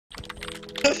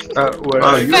Where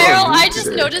are you? Farrell, I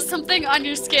just noticed something on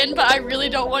your skin, but I really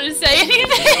don't want to say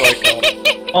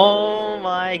anything. Oh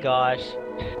my gosh.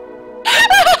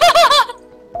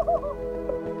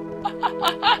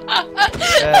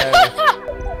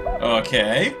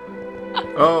 Okay.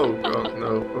 Oh god,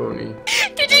 no, Pony.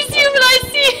 Did you see what I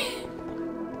see?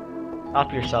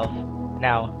 Stop yourself.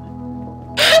 Now.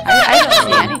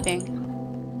 I don't see anything.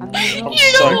 You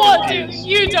don't want to.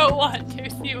 You don't want to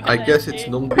see what I guess see. it's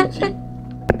non-PG.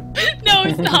 No,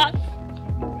 it's not.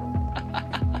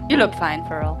 You look fine,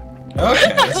 Pearl.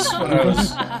 Okay, that's what I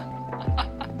was...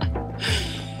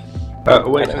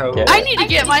 Wait, how? I need to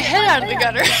get my head out of the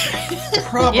gutter.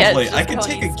 Probably. Yeah, I can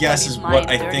take a guess as what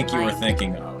I think you were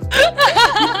thinking of.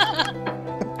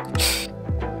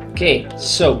 Okay,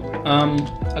 so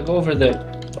I'll go over the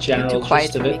general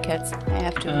gist of it. Kids. I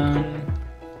have to.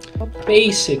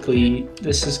 Basically,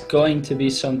 this is going to be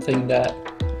something that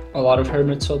a lot of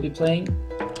Hermits will be playing,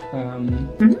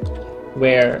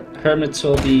 where Hermits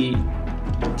will be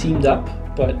teamed up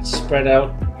but spread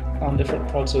out on different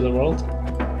parts of the world,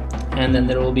 and then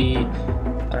there will be,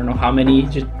 I don't know how many,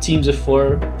 just teams of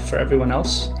 4 for everyone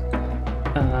else.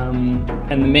 And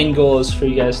the main goal is for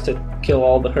you guys to kill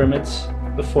all the Hermits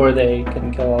before they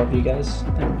can kill all of you guys,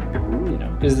 and, you know,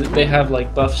 because they have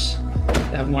like buffs.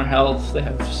 They have more health, they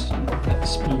have like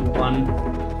speed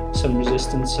 1, some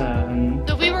resistance, and...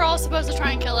 So we were all supposed to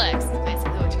try and kill X, is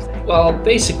basically what you're saying. Well,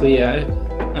 basically, yeah.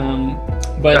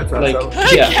 But, That's like,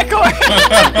 ourselves. yeah.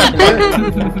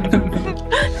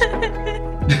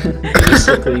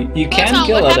 Basically, you can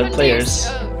kill other players,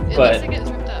 but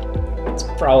it's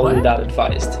probably not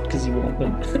advised, because you won't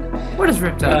win. What is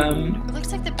ripped up? It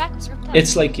looks like the back was ripped up.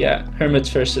 It's like, yeah, Hermits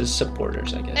versus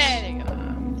Supporters, I guess. There you go.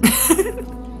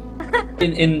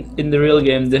 In the real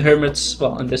game, the Hermits,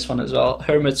 well, in this one as well,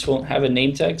 Hermits won't have a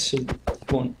name tag, so you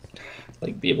won't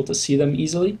like be able to see them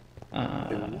easily.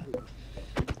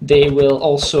 They will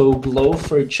also glow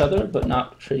for each other, but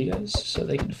not for you guys, so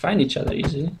they can find each other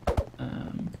easily.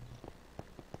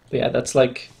 But yeah, that's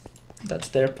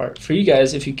their part. For you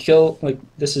guys, if you kill, like,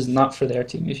 this is not for their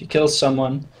team. If you kill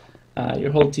someone,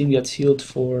 your whole team gets healed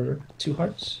for 2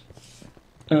 hearts.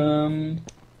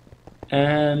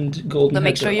 And golden So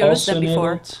make heads sure are you use also them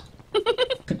before.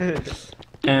 enabled.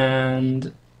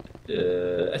 And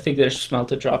I think there's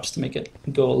smelter drops to make it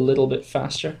go a little bit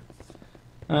faster.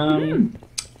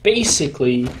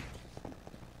 Basically,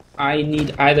 I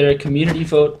need either a community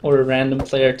vote or a random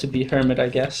player to be Hermit, I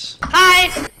guess.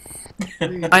 Hi!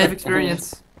 I have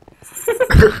experience.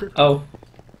 Oh.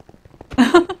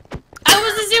 I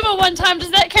was a Zuma one time,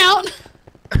 does that count?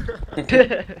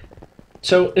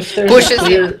 So if there's Bush a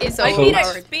clear is vote...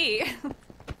 overpowered.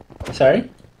 Sorry?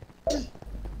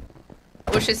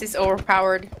 Bushes is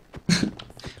overpowered.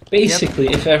 Basically,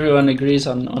 if everyone agrees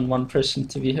on one person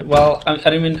to be... Well,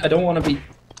 I mean, I don't want to be...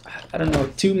 I don't know,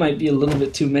 2 might be a little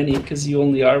bit too many, because you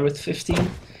only are with 15.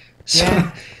 So,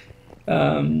 Yeah.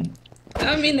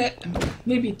 I mean,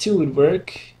 maybe 2 would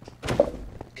work.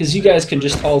 Because you guys can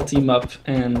just all team up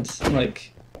and, like...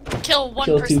 Kill one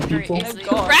Kill person 2 very people? easily.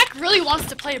 Oh, God. Rak really wants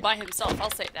to play by himself,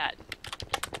 I'll say that.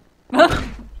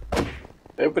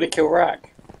 Nobody kill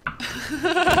Rak.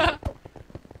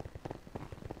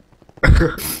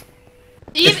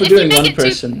 If we're doing one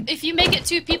person... If you make it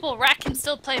 2 people, Rak can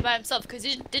still play by himself, because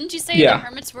didn't you say Yeah. the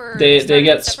Hermits were... They started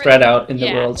get separate? spread out in the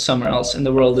Yeah. world somewhere else, and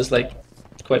the world is, like,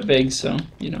 quite big, so,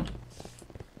 you know.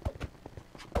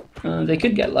 They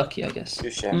could get lucky, I guess.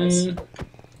 You shamus.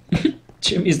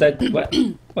 Jimmy's that...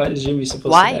 Why is Jimmy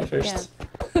supposed Why? to die first?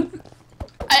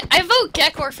 I vote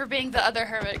Gekor for being the other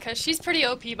Hermit, because she's pretty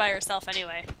OP by herself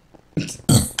anyway.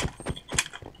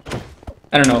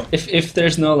 I don't know, if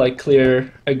there's no, like,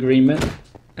 clear agreement,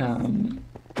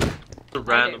 The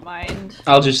random. Mind.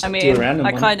 I'll just I mean, do a random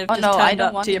I one. kind of Oh, just no, I turned don't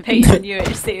up want to your to. page on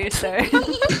UHC, so...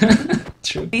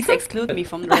 True. Please exclude me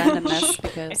from the randomness,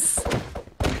 because...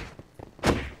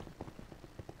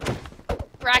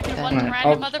 Rak and one Alright,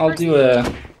 random other I'll person? do a...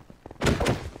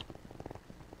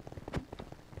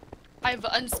 I've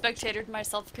unspectated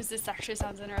myself, because this actually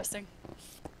sounds interesting.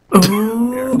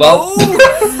 Well,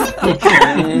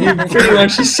 you pretty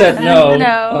much just said no.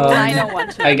 No, I don't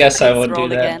want to. I guess I Please won't do roll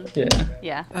that. again.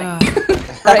 Yeah. Yeah.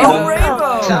 Oh,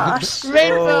 Rainbow! Gosh.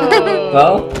 Rainbow!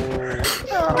 Well,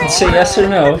 you can say yes or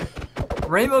no.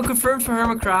 Rainbow confirmed for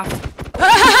Hermitcraft.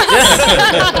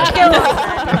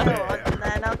 And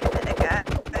then I'll give it a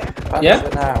go. Yeah?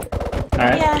 Now.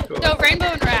 Alright. Yeah. Cool. No, Rainbow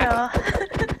and Rak. Sure.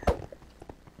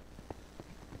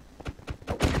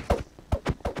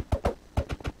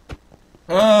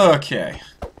 Okay.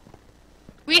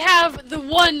 We have the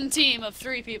one team of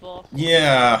 3 people.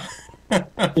 Yeah.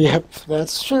 Yep,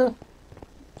 that's true.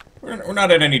 We're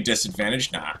not at any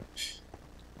disadvantage, nah.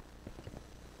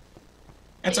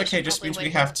 That's You okay, should just probably means we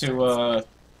wait have for to,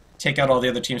 take out all the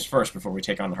other teams first before we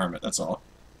take on the Hermit, that's all.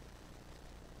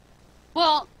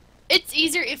 Well, it's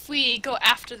easier if we go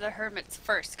after the Hermits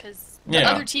first, because the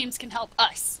Yeah. other teams can help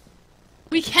us.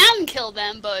 We can kill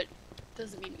them, but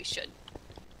doesn't mean we should.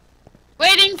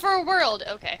 Waiting for a world.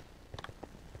 Okay.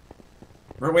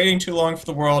 We're waiting too long for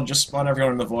the world, just spawn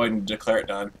everyone in the void and declare it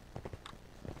done.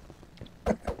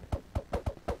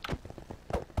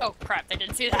 Oh crap! I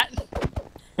didn't see that.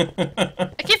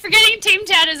 I keep forgetting Team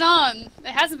Chat is on.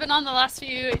 It hasn't been on the last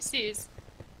few UHCs.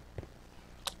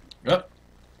 Yep.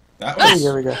 That Ah! was...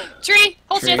 Here we go. Tree.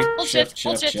 Hold Tree. shift. Hold shift. Shift,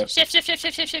 Hold shift, shift. Shift. Shift. Shift.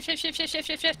 Shift. Shift. Shift. Shift. Shift. Shift.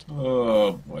 Shift. Shift.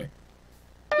 Oh, boy.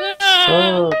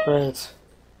 Oh, great.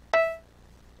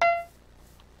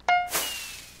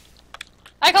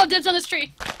 I call dibs on this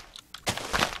tree.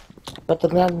 But the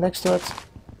land next to it.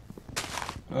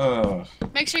 Oh.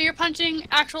 Make sure you're punching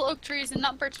actual oak trees and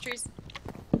not birch trees.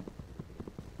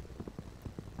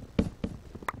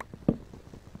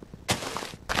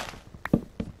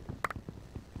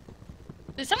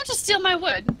 Did someone just steal my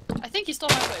wood? I think you stole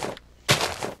my wood.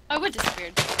 My wood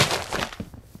disappeared.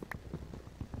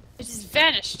 It just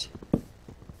vanished. One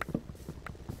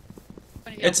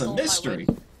of y'all It's a stole my mystery.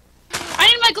 wood. I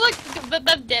need my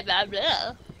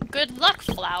good luck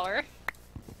flower.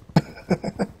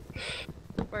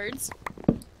 Words.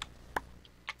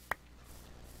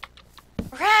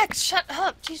 Rak, shut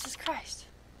up! Jesus Christ.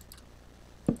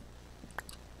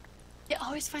 You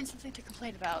always find something to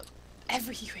complain about.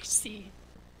 Every UHC.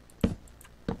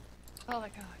 Oh my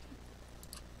god.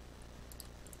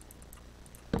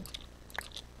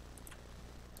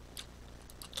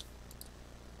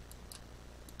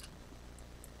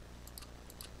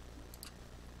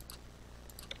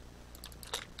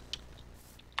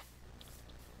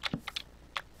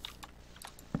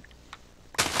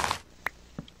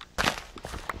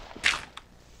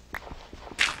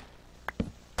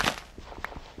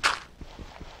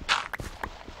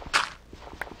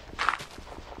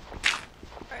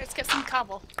 Let's get some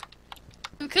cobble.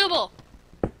 Some cobble!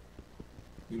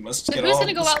 We must So get who's all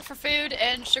gonna go this- out for food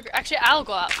and sugar? Actually, I'll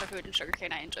go out for food and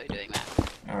sugarcane. I enjoy doing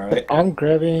that. Alright. I'm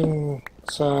grabbing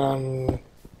some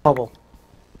cobble.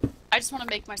 I just want to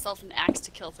make myself an axe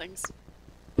to kill things.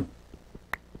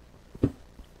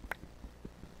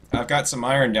 I've got some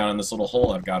iron down in this little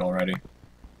hole I've got already.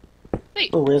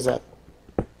 Sweet. Oh, where's that?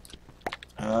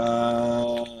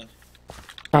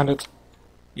 Found it.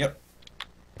 Yep.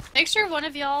 Make sure one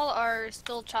of y'all are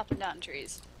still chopping down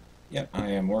trees. Yep, I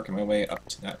am working my way up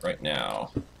to that right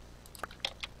now.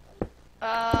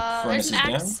 There's Furnace an is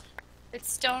axe. down?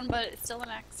 It's stone, but it's still an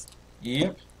axe.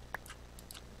 Yep.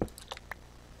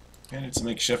 And it's a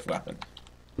makeshift weapon.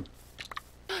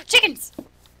 Chickens!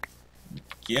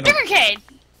 Get 'em. Sugarcane!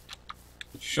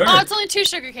 Sugar. Oh, it's only 2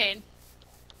 sugarcane.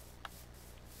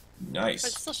 But it's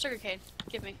Nice. still sugarcane.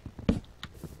 Give me.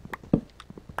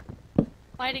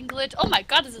 Lighting glitch. Oh my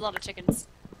god, there's a lot of chickens.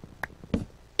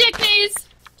 Chickenies!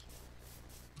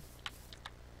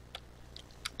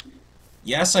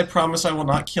 Yes, I promise I will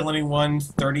not kill anyone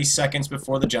 30 seconds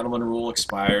before the gentleman rule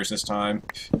expires this time.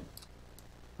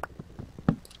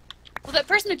 Well, that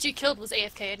person that you killed was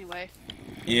AFK anyway.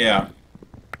 Yeah.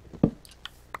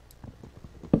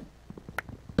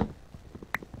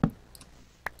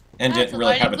 And That's didn't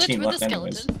really have a lighting glitch team with left the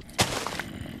anyways. skeleton.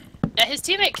 Yeah, his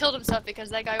teammate killed himself because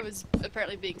that guy was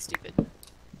apparently being stupid.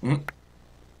 Mm.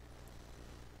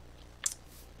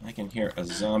 I can hear a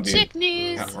zombie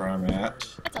Chickenies! out where I'm at.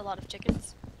 That's a lot of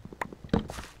chickens.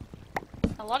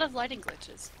 A lot of lighting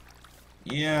glitches.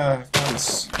 Yeah, I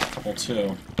found a couple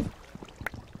too.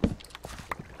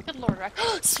 Good lord, right?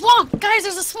 Swamp! Guys,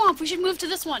 there's a swamp! We should move to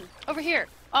this one. Over here.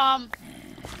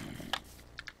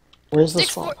 Where's the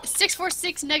swamp?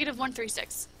 646 negative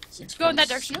 136. Six, Go in that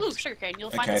four, direction. Ooh, sugarcane. You'll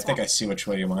find Okay, the I think I swamp. see which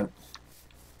way you went.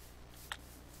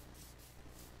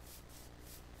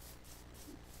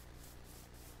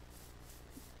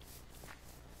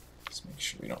 Just make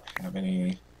sure we don't have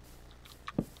any...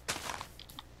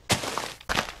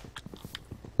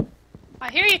 I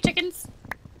hear you, chickens.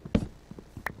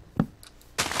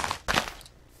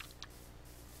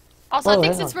 Also, Oh, I think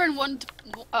hang since on. we're in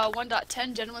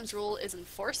 1.10, gentleman's rule is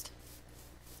enforced.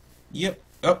 Yep.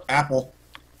 Oh, apple.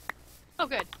 Oh,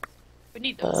 good. We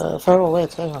need those. Feral,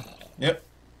 wait, hang on. Yep.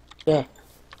 Yeah,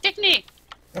 Chickney!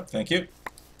 Yep, thank you.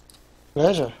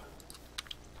 pleasure.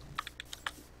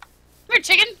 Come here,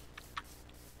 chicken!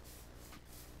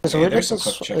 Is, Hey, where there's does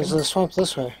some the cooked is chicken. the swamp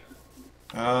this way?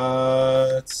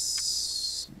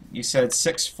 It's... You said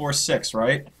 646,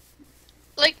 right?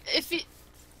 Like, if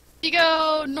you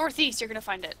go northeast, you're gonna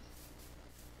find it.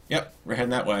 Yep, we're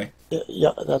heading that way. Yeah,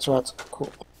 that's right. Cool.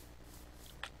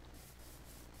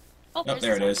 Oh, there's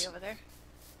there a it zombie is. over there.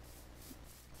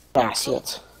 That's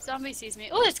it. Zombie sees me.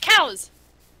 Oh, there's cows!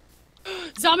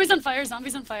 Zombies on fire,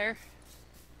 zombies on fire.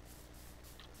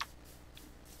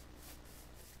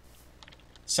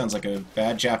 Sounds like a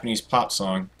bad Japanese pop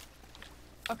song.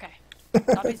 Okay.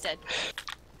 Zombie's dead.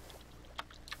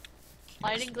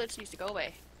 Lighting glitch needs to go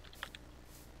away.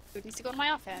 Food needs to go in my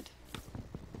offhand.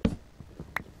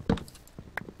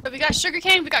 So we got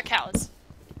sugarcane, we got cows.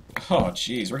 Oh,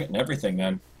 jeez, we're getting everything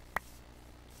then.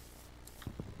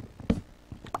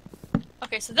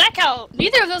 Okay, so that cow,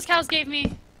 neither of those cows gave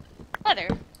me leather.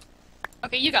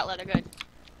 Okay, you got leather, good.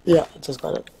 Yeah, I just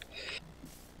got it.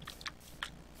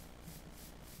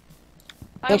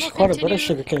 I will That's quite a bit continue- of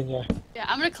sugarcane, yeah. Yeah,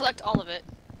 I'm gonna collect all of it.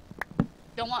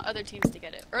 Don't want other teams to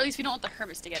get it. Or at least we don't want the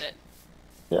Hermits to get it.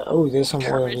 Yeah, oh, there's some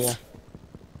oil in Hermits.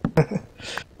 here.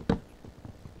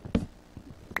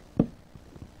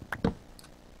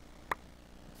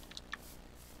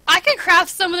 I could craft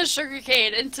some of the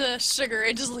sugarcane into sugar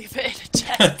and just leave it in a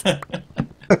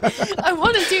chest. I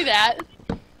want to do that.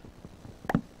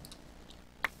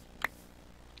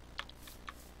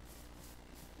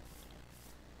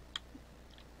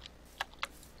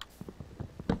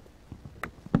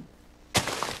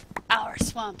 Our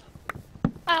swamp.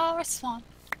 Our swamp.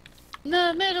 In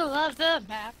the middle of the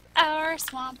map. Our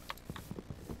swamp.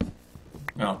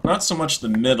 No, not so much the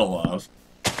middle of.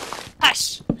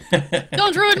 Hush!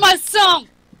 Don't ruin my song!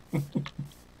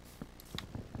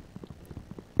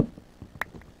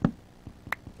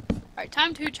 Alright,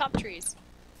 time to chop trees.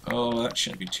 Oh, that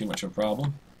shouldn't be too much of a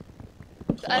problem.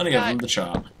 I've Plenty of got- them to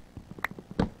chop.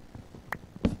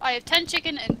 I have 10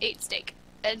 chicken and 8 steak.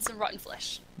 And some rotten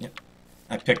flesh.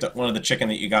 I picked up one of the chicken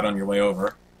that you got on your way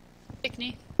over.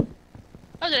 Chickney.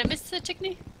 Oh, did I miss the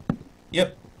chickney?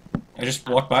 Yep. I just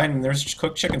walked by and there's just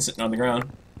cooked chicken sitting on the ground.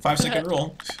 5-second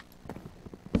rule.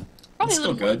 Probably It's a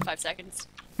little still more than good. 5 seconds.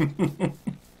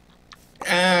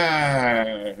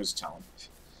 Who's telling?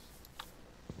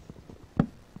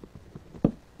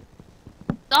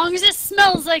 As long as it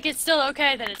smells like it's still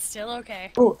okay, then it's still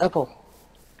okay. Oh, apple.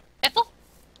 Apple?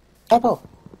 Apple.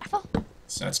 Apple?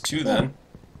 So that's 2 then.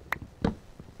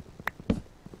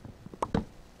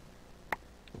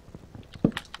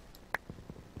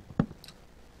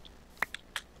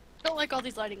 Don't like all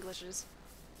these lighting glitches.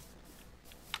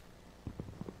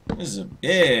 This is a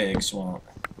big swamp.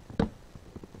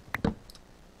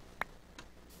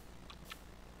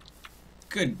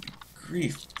 Good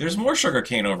grief. There's more sugar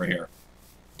cane over here.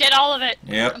 Get all of it!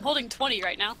 Yep. I'm holding 20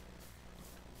 right now.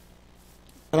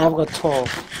 And I've got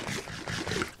 12.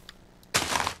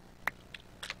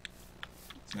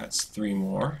 That's 3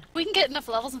 more. We can get enough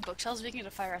levels and bookshelves, we can get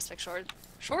a fire aspect sword.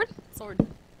 Sword? Sword.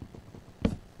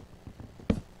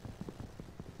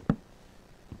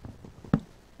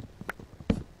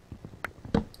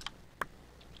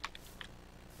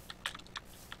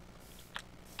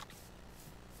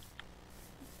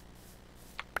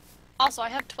 Also, I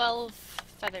have 12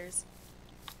 feathers.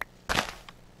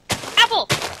 Apple!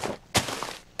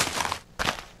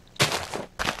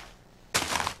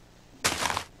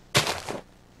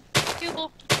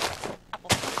 Apple. Apple.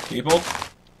 People?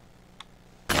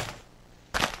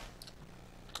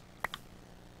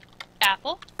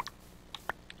 Apple.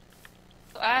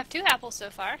 So I have 2 apples so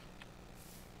far.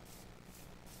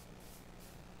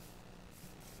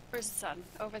 Where's the sun?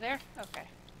 Over there? Okay.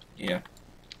 Yeah.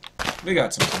 We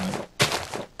got some time.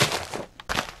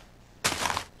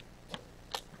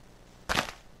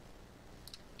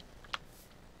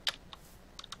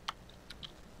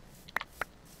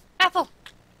 Apple!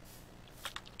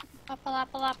 Apple,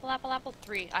 apple, apple, apple, apple.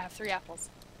 3. I have 3 apples.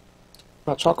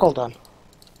 My chocolate done.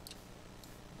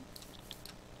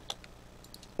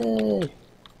 Yay.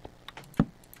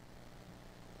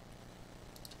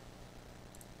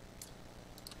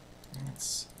 Let's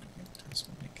see. Let's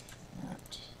make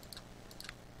that.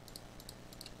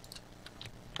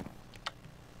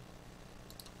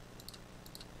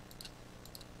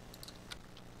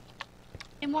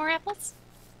 Any more apples?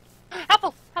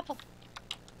 Apple! Apple!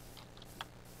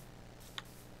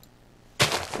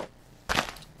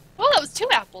 Oh, that was 2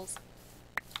 apples.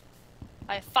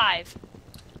 I have 5.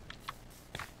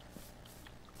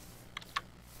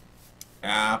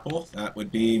 Apple. That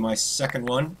would be my second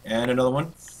one. And another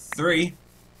one. 3.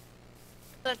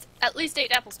 That's at least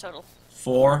 8 apples total.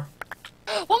 4.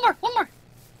 One more! One more!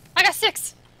 I got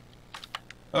 6!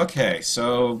 Okay,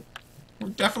 so we're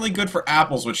definitely good for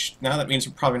apples, which now that means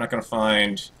we're probably not going to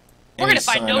find We're any gonna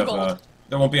find sign no of, gold.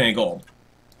 there won't be any gold.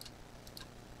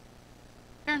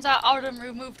 Turns out Autumn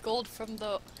removed gold from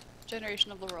the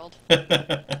generation of the world.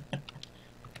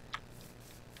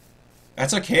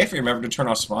 That's okay if you remember to turn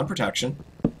off spawn protection.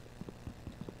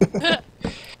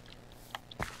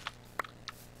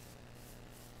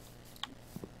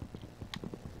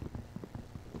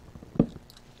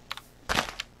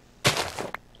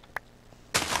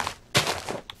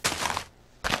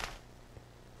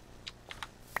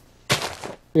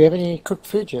 Do you have any cooked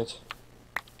food yet?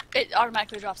 It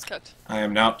automatically drops cooked. I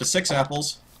am now up to 6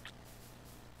 apples.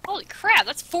 Holy crap,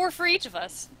 that's 4 for each of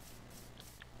us.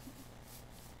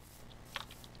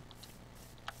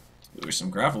 There's some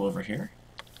gravel over here.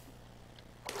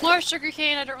 More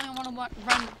sugarcane, I don't really want to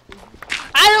run.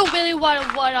 I don't really want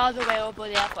to run all the way over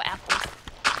the apples.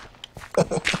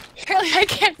 Apparently I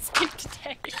can't skip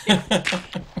today.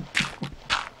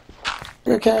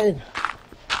 Okay.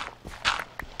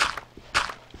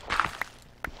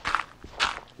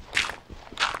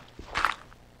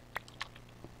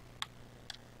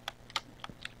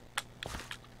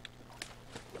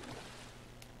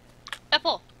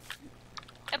 Apple.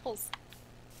 Apples.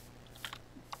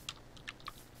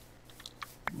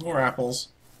 More apples.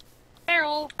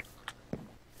 Barrel.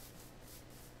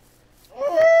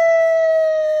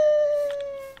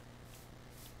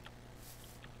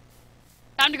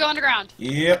 Time to go underground.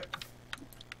 Yep.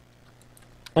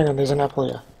 Hang on, there's an apple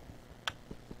here.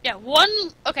 Yeah, one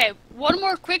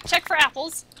more quick check for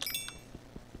apples.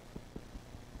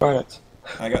 Right.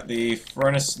 I got the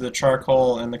furnace, the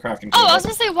charcoal, and the crafting table. Oh, I was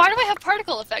gonna say, why do I have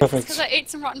particle effects? Perfect. Because I ate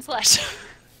some rotten flesh.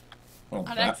 Oh, On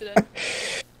that- accident.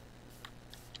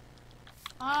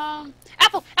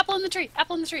 Apple! Apple in the tree!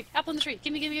 Apple in the tree! Apple in the tree!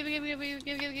 Give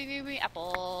me,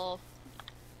 apple.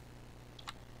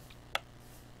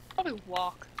 Probably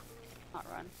walk, not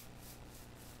run.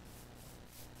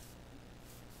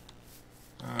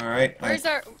 Alright, I Where's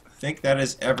our... think that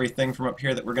is everything from up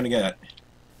here that we're gonna get.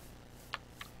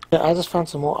 Yeah, I just found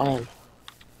some more iron.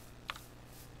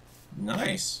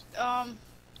 Nice. Yeah,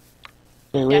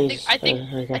 Yeah, where I is-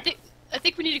 think okay. I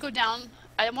think we need to go down.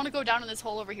 I want to go down in this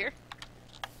hole over here.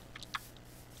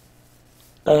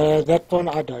 That one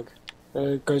I dug.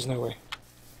 Goes nowhere.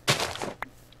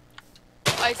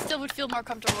 I still would feel more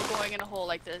comfortable going in a hole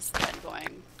like this than going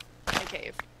in a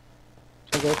cave.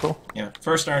 Okay, cool. Yeah,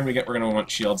 first iron we get, we're gonna want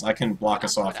shields. I can block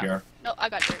us Go off down. here. No, I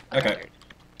got dirt. I got Okay. dirt.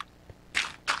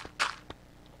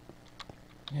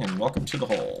 And welcome to the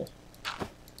hole.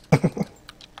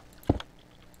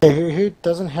 Hey, who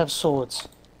doesn't have swords?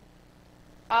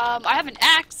 I have an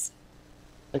axe.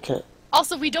 Okay.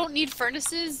 Also, we don't need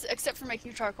furnaces except for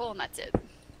making charcoal, and that's it.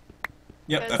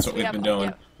 Yep, that's what we we've have- been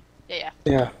doing. Yeah.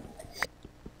 Yeah.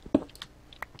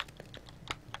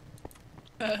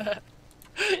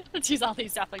 Let's use all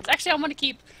these saplings. Actually, I want to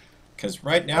keep Because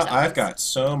right now Saplings. I've got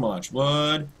so much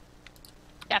wood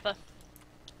Kappa.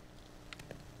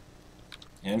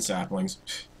 and saplings.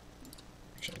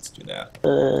 Actually, let's do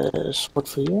that. Sword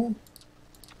for you.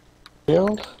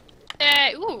 Shield.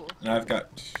 Ooh. And I've got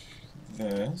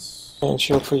this. And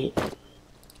shield for you.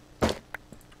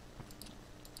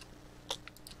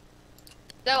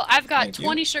 So I've got Thank you.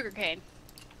 20 sugarcane.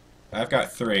 I've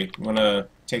got 3. You wanna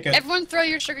take it? Everyone throw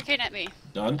your sugarcane at me.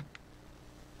 Done?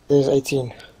 There's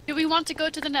 18. Do we want to go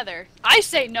to the nether? I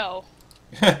say no.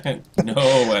 No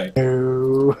way.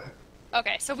 No.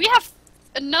 Okay, so we have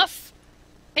enough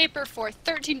paper for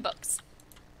 13 books.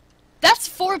 That's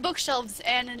 4 bookshelves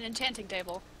and an enchanting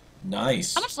table.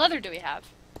 Nice. How much leather do we have?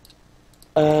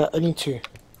 Only 2.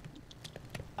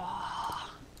 Oh.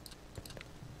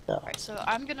 Yeah. Alright, so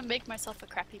I'm gonna make myself a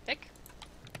crappy pick.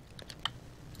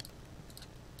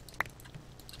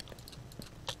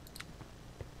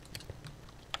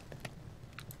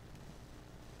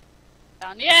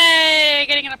 Down. Yay!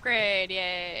 Getting an upgrade!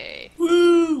 Yay!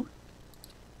 Woo!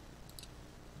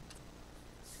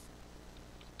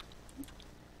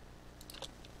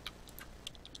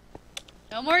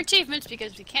 No more achievements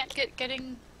because we can't get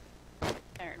getting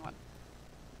iron one.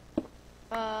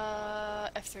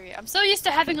 F3. I'm so used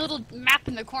to having a little map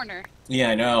in the corner. Yeah,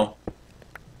 I know.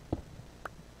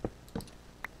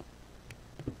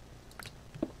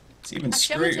 It's even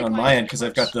Actually, I'm gonna screwed take on my my end because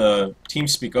I've got the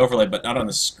TeamSpeak overlay, but not on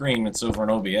the screen. It's over in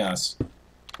OBS.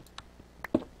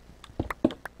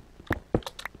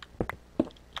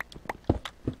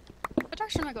 What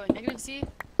direction am I going? Negative Z?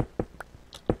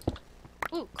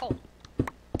 Ooh, coal.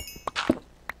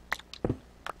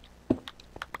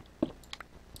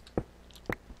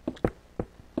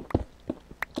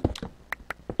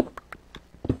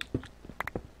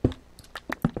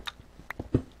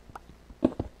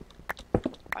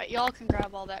 Alright, y'all can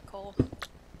grab all that coal.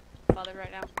 Bothered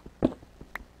right now.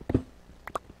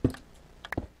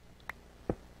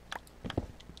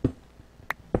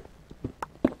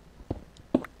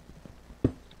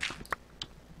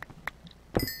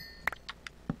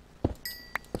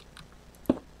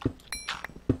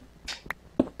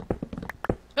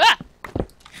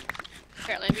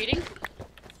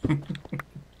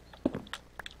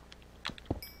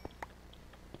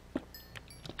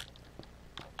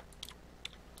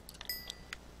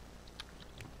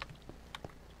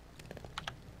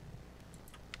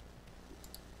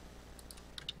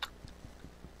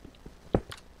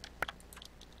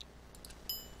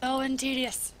 Oh, and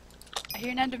tedious. I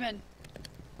hear an Enderman.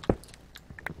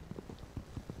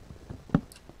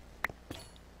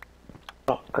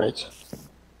 Oh, great.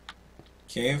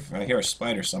 Cave? I hear a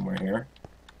spider somewhere here.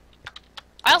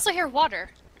 I also hear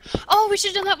water. Oh, we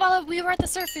should have done that while we were at the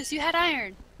surface. You had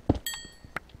iron.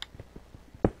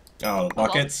 Oh, the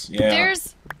buckets? Yeah.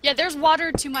 There's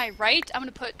water to my right. I'm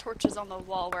gonna put torches on the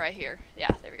wall where I hear.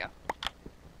 Yeah, there we go.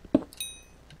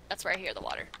 That's where I hear the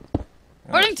water.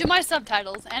 According to my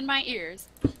subtitles and my ears.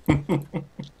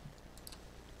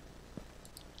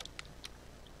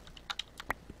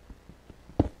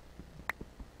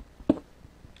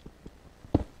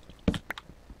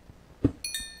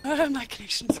 My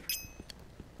connection's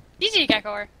GG,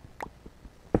 Gekor.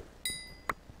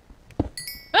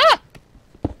 Ah!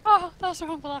 Oh, that was the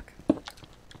wrong block.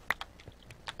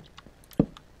 I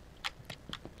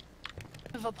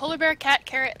have a polar bear, cat,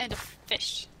 carrot, and a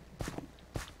fish.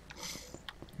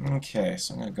 Okay,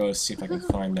 so I'm gonna go see if I can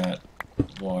find that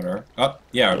water. Oh,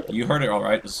 yeah, you heard it all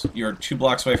right. You're 2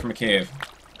 blocks away from a cave.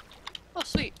 Oh,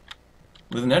 sweet.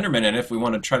 With an Enderman in it if we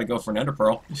want to try to go for an Ender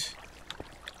Pearl.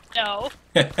 No.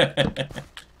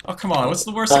 Oh, come on, what's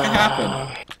the worst that can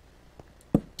happen?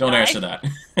 Don't answer that.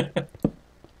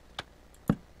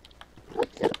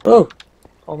 Oh!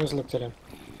 Almost looked at him.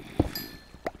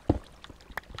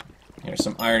 There's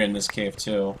some iron in this cave,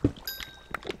 too.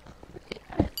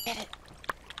 Get it.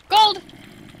 Gold!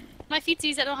 My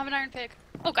feetsies, I don't have an iron pick.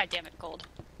 Oh, goddammit, gold.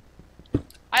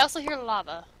 I also hear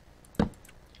lava.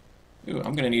 Ooh,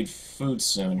 I'm gonna need food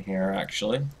soon here,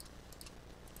 actually.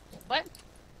 What?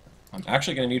 I'm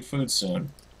actually gonna need food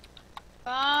soon.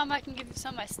 I can give you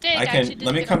some of my steak. I can.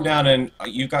 Let me come down and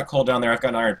you've got coal down there. I've got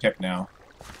an iron pick now,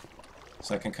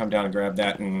 so I can come down and grab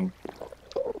that, and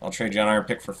I'll trade you an iron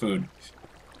pick for food.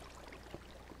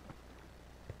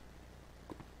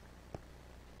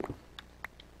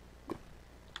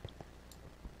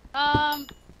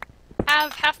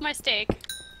 Have half my steak on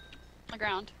the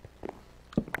ground.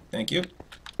 Thank you.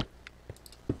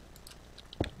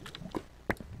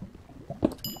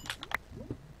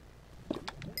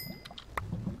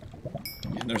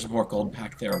 And there's more gold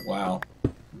back there. Wow.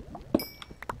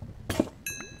 There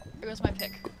goes my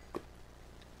pick.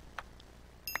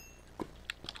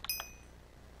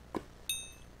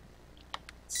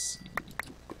 Let's see.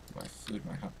 My food,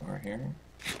 my hot bar here.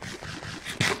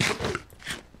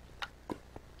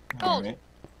 Gold. Alright.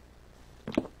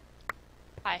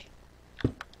 Hi.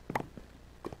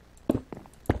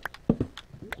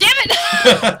 Damn it!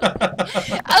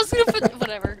 I was gonna put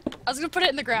whatever. I was gonna put it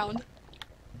in the ground.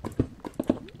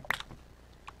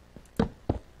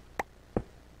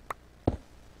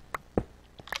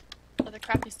 Another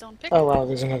crappy stone pick. Oh wow,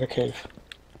 there's another cave.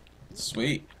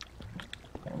 Sweet.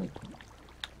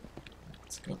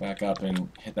 Let's go back up and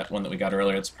hit that one that we got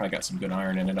earlier. It's probably got some good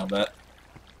iron in it, I'll bet.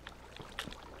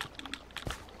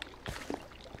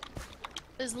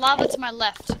 There's lava to my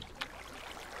left.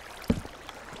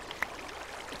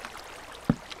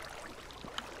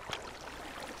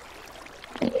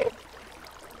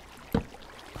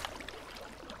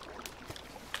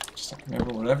 Just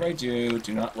remember, whatever I do,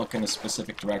 do not look in a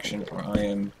specific direction, or I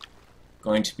am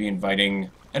going to be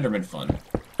inviting Enderman fun.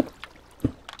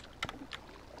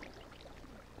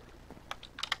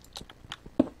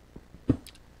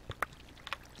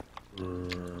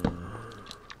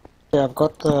 Yeah, I've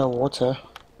got the water.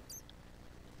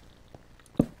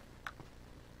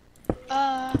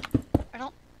 I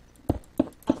don't...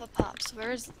 Lava pops.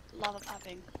 Where is lava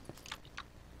popping?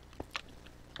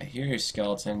 I hear you,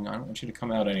 skeleton. I don't want you to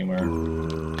come out anywhere.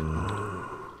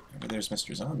 Over there's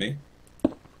Mr. Zombie.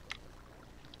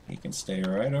 He can stay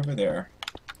right over there.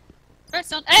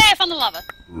 Redstone. Hey, I found the lava!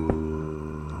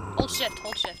 Hold shift,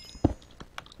 hold shift.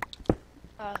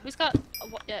 Who's got...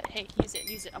 yeah, hey,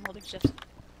 use it. I'm holding shift.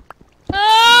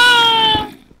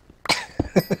 Ah!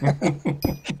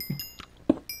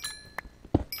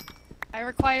 I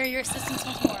require your assistance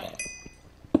once more.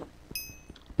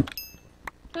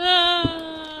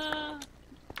 Ah!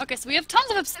 Okay, so we have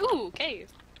tons of ooh, cave.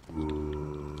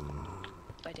 Do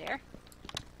I dare?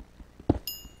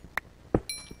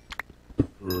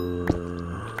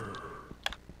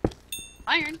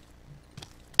 Iron.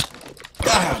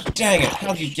 Ah, dang it!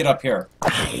 How'd you get up here?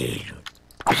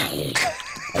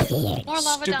 More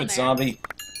lava down Stupid there. zombie.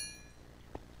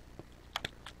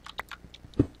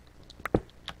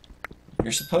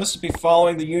 You're supposed to be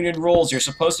following the union rules. You're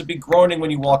supposed to be groaning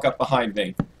when you walk up behind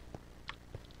me.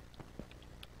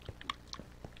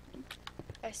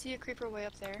 I see a creeper way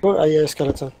up there. Oh, I hear a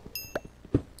skeleton.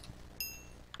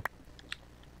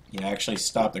 Yeah, I actually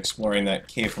stopped exploring that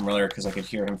cave from earlier because I could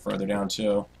hear him further down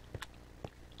too.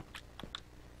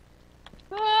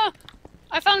 Ah!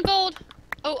 found gold.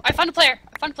 Oh, I found a player.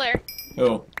 I found a player.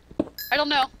 Oh. I don't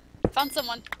know. Found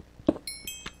someone.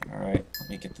 Alright, let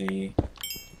me get the...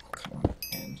 Oh, come on,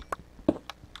 and...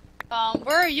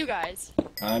 Where are you guys?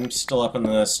 I'm still up on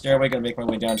the stairway, gonna make my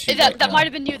way down to you That right now. might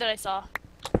have been you that I saw.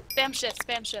 Spam shift,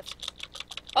 spam shift.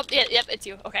 Oh, yeah, yep, it's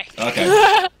you. Okay.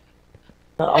 Okay.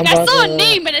 Like, I saw a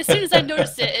name, and as soon as I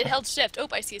noticed it, it held shift. Oh,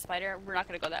 I see a spider. We're not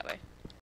gonna go that way.